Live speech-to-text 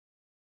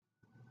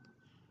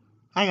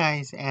Hi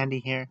guys, Andy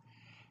here,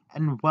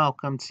 and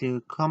welcome to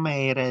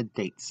Komaeda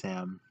Date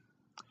Sim.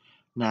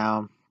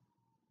 Now,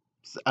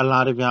 a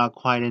lot of y'all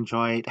quite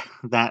enjoyed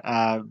that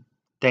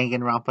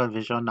Danganronpa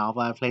visual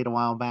novel I played a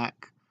while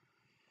back.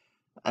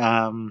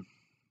 Um,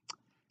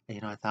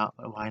 I thought,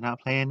 why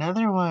not play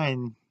another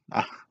one?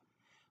 But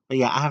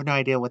yeah, I have no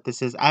idea what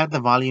this is. I have the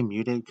volume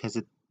muted because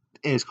it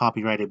is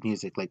copyrighted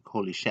music. Like,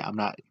 holy shit, I'm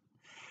not,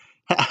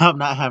 I'm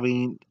not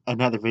having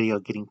another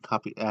video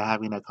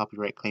having a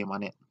copyright claim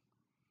on it.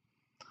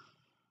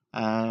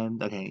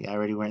 And okay, I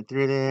already went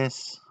through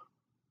this.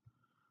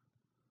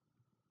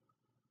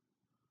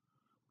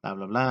 Blah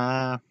blah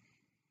blah.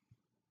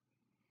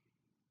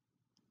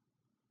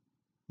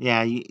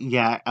 Yeah,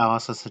 yeah. I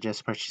also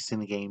suggest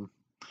purchasing the game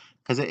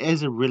because it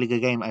is a really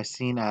good game. I've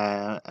seen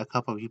a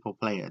couple of people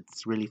play it.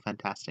 It's really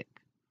fantastic.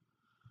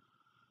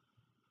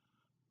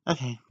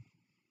 Okay,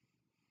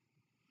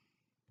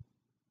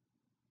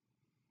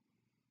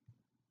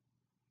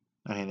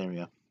 okay, there we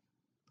go.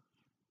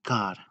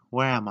 God,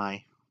 where am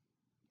I?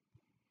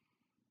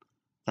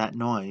 That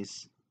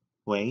noise.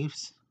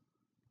 Waves?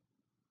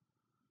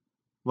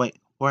 Wait,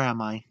 where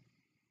am I?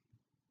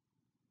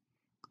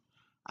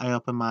 I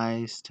open my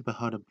eyes to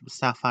behold a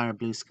sapphire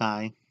blue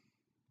sky.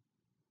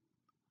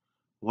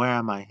 Where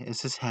am I?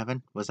 Is this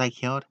heaven? Was I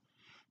killed?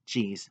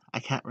 Jeez, I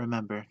can't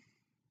remember.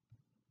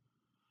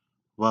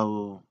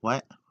 Whoa,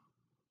 what?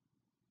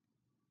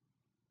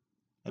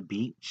 A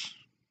beach?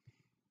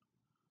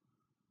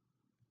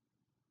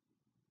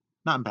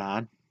 Not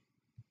bad.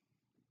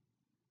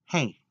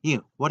 Hey,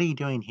 you, what are you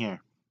doing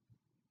here?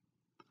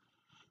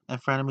 In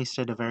front of me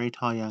stood a very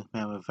tall young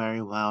man with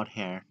very wild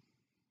hair.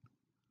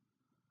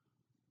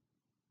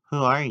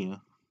 Who are you?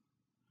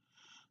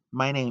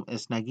 My name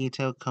is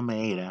Nagito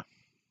Komaeda.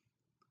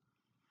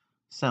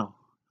 So,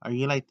 are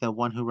you like the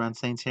one who runs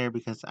things here?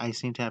 Because I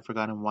seem to have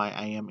forgotten why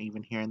I am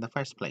even here in the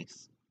first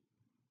place.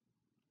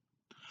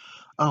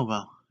 Oh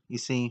well, you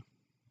see,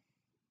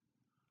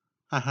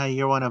 haha,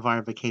 you're one of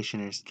our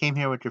vacationers. Came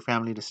here with your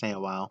family to stay a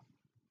while.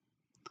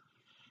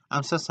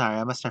 I'm so sorry,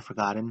 I must have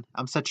forgotten.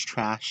 I'm such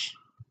trash.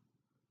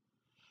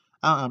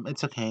 Oh,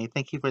 it's okay.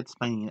 Thank you for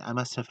explaining. I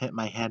must have hit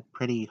my head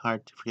pretty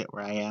hard to forget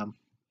where I am.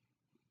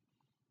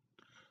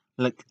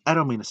 Look, I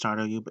don't mean to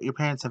startle you, but your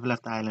parents have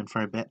left the island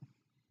for a bit.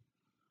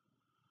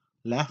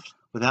 Left?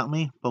 Without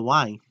me? But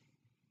why?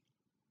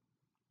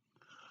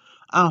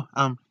 Oh,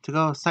 to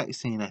go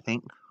sightseeing, I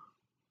think.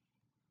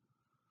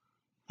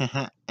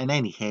 In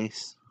any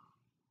case.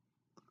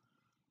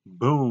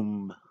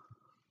 Boom.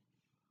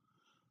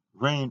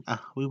 Rain,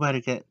 we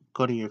better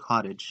go to your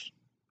cottage.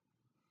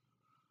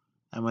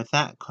 And with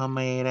that,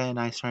 Komaeda and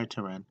I started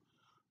to run,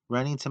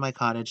 running to my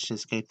cottage to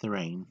escape the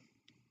rain.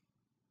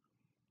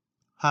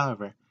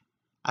 However,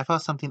 I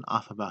felt something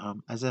off about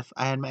him, as if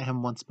I had met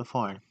him once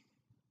before.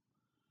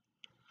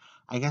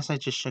 I guess I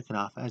just shook it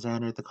off as I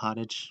entered the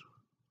cottage.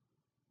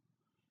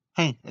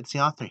 Hey, it's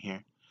the author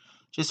here.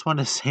 Just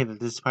wanted to say that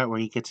this is the part where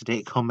you get to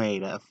date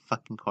Komaeda, of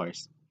fucking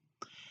course.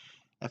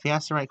 If he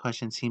asks the right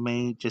questions, he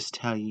may just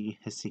tell you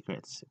his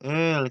secrets.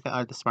 Look at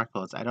all the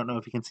sparkles. I don't know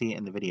if you can see it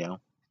in the video.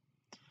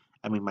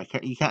 I mean,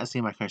 you can't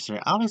see my cursor.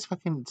 I always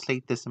fucking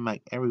state this in my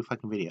every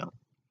fucking video.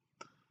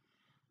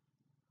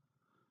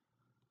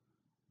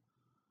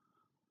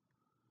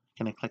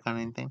 Can I click on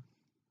anything?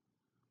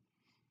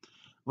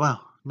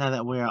 Well, now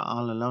that we're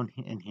all alone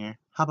in here,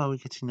 how about we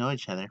get to know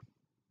each other?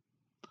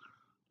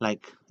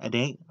 Like, a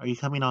date? Are you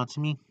coming on to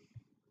me?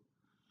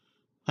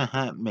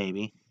 Haha,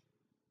 maybe.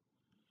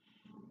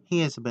 He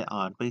is a bit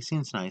odd, but he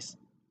seems nice.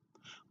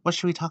 What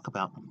should we talk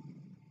about?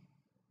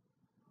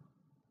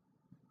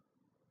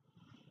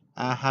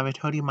 Have I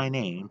told you my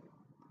name?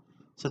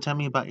 So tell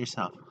me about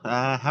yourself.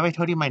 Have I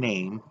told you my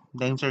name?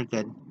 Names are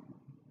good.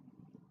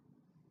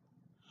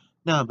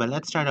 No, but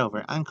let's start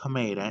over. I'm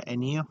Komaeda,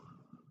 and you?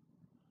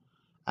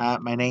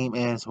 My name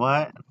is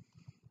what?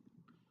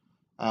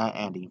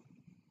 Andy.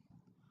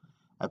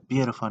 A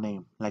beautiful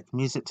name, like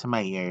music to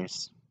my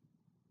ears.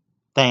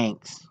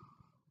 Thanks.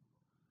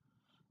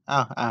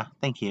 Oh,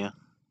 thank you.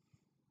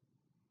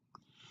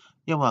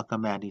 You're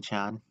welcome,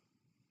 Andy-chan.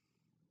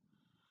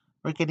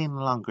 We're getting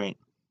along great.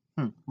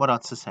 What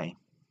else to say?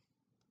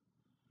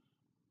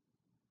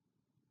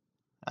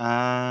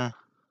 Uh,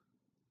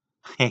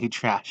 hey,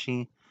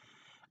 Trashy.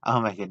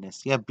 Oh my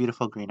goodness, you have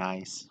beautiful green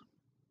eyes.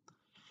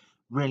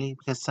 Really?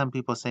 Because some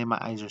people say my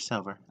eyes are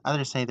silver.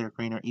 Others say they're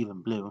green or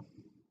even blue.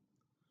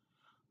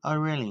 Oh,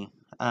 really?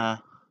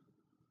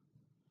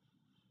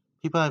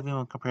 People have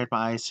even compared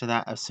my eyes to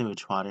that of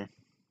sewage water.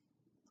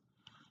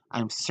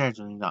 I'm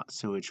certainly not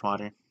sewage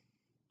water.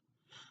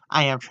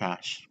 I am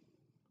trash.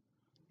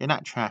 You're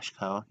not trash,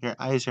 Co. Your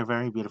eyes are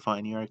very beautiful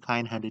and you're a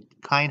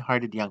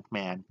kind-hearted young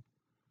man.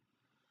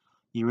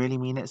 You really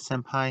mean it,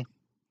 Senpai?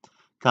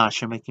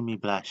 Gosh, you're making me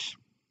blush.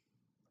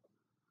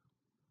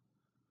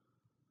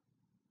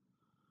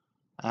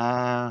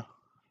 Uh,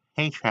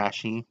 hey,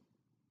 Trashy.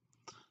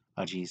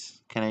 Oh, jeez.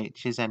 Can I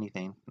choose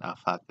anything? Oh,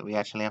 fuck. We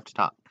actually have to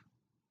talk.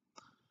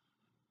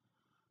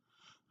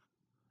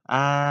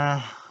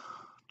 Uh,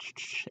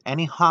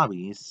 any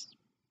hobbies?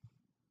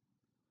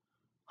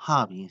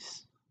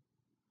 Hobbies.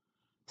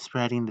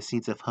 Spreading the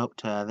seeds of hope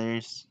to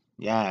others.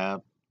 Yeah,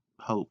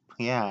 hope.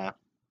 Yeah.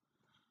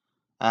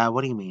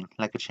 What do you mean?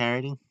 Like a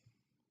charity?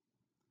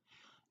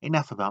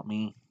 Enough about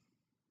me.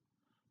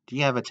 Do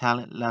you have a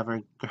talent,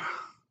 lover, girl?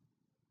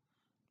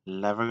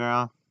 Lover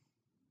girl?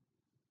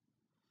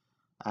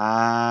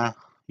 Uh,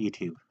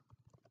 YouTube.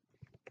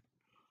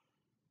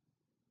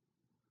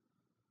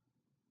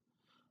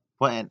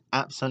 What an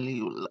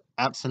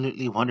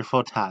absolutely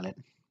wonderful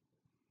talent.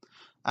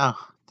 Oh,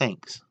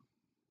 thanks.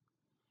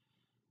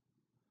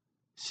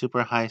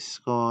 Super high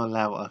school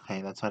level.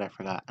 Okay, that's what I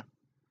forgot.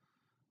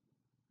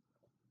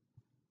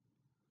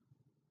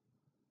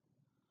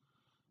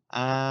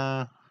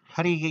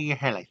 How do you get your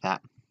hair like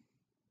that?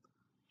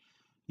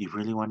 You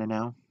really want to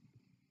know?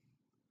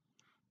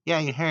 Yeah,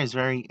 your hair is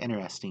very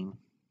interesting.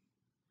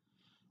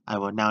 I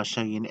will now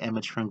show you an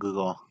image from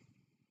Google.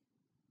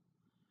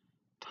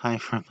 Time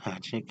for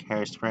magic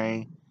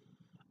hairspray.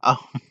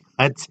 Oh,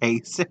 a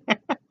taser.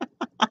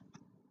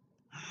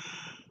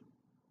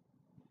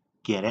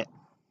 Get it?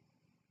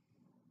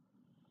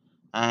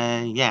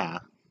 Yeah.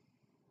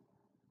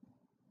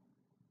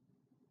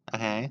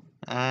 Okay.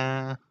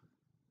 Tell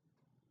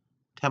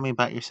me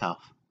about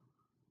yourself.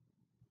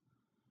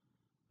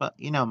 Well,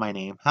 you know my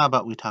name. How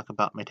about we talk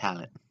about my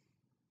talent?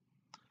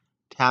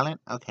 Talent?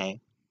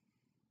 Okay.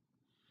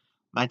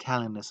 My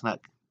talent is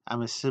luck.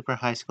 I'm a super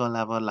high school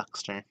level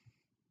luckster.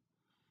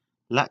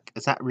 Luck,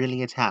 is that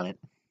really a talent?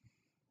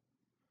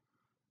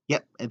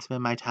 Yep, it's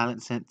been my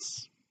talent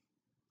since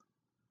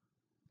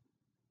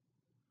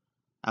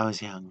I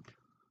was young.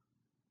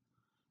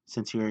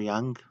 Since you were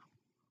young?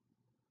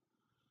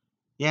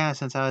 Yeah,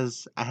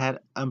 I had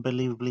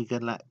unbelievably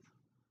good luck.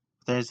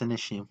 There's an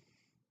issue.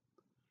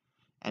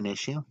 An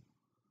issue?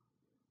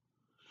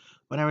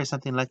 Whenever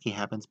something lucky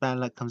happens, bad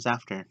luck comes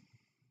after.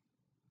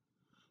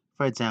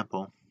 For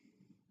example,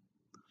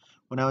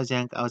 when I was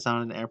young, I was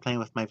on an airplane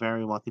with my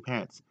very wealthy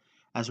parents.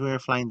 As we were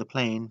flying the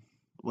plane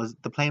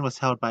was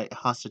held by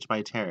hostage by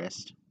a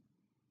terrorist.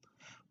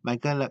 My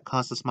good luck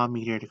caused a small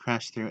meteor to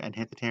crash through and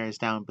hit the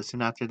terrorist down, but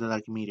soon after the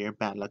lucky meteor,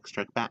 bad luck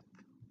struck back.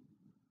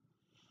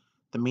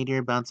 The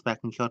meteor bounced back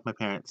and killed my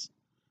parents.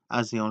 I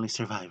was the only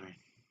survivor.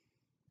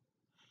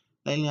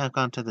 Lately, I've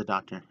gone to the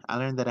doctor. I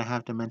learned that I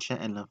have dementia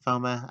and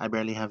lymphoma. I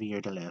barely have a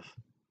year to live.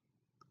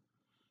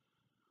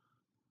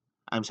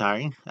 I'm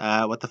sorry.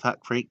 What the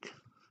fuck, freak?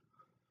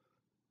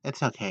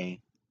 It's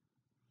okay,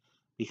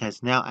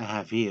 because now I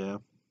have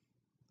you.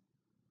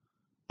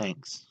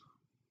 Thanks.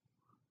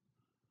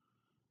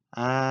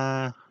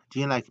 Uh,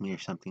 do you like me or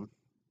something?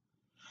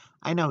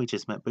 I know we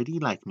just met, but do you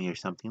like me or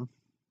something?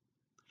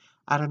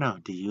 I don't know.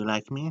 Do you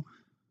like me?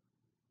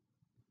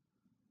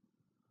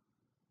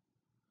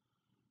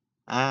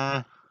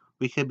 Uh,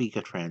 we could be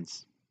good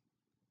friends.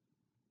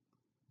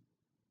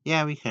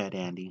 Yeah, we could,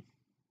 Andy.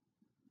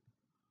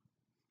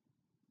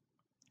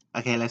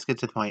 Okay, let's get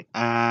to the point.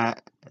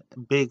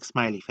 Big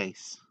smiley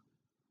face.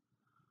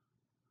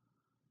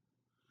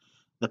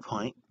 The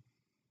point.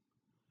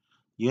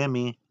 You and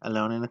me,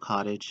 alone in a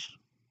cottage.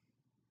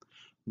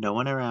 No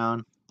one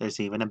around. There's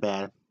even a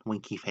bad,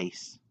 winky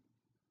face.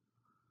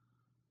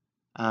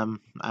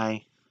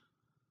 I.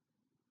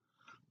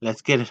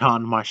 Let's get it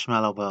on,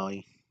 Marshmallow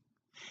Boy.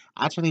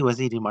 Actually, was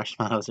eating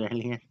marshmallows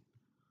earlier.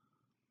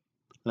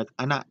 Look,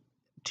 I'm not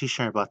too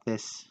sure about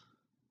this.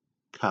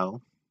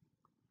 Co.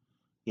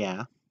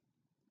 Yeah.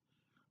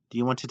 Do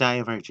you want to die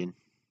a virgin?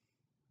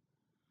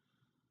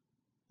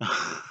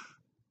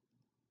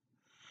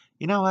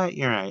 You know what?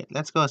 You're right.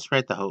 Let's go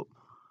spread the hope.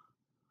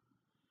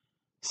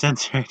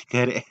 Censored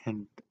good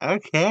and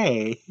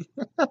okay.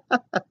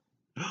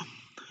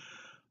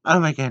 Oh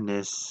my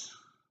goodness.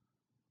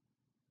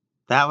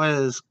 That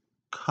was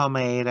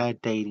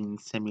Komaeda Dating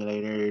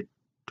Simulator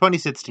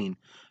 2016.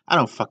 I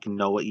don't fucking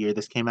know what year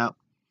this came out.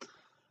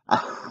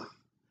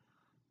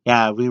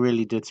 Yeah, we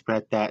really did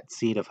spread that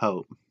seed of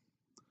hope.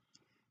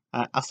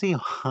 I'll see you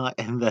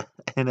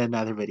in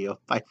another video.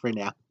 Bye for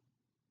now.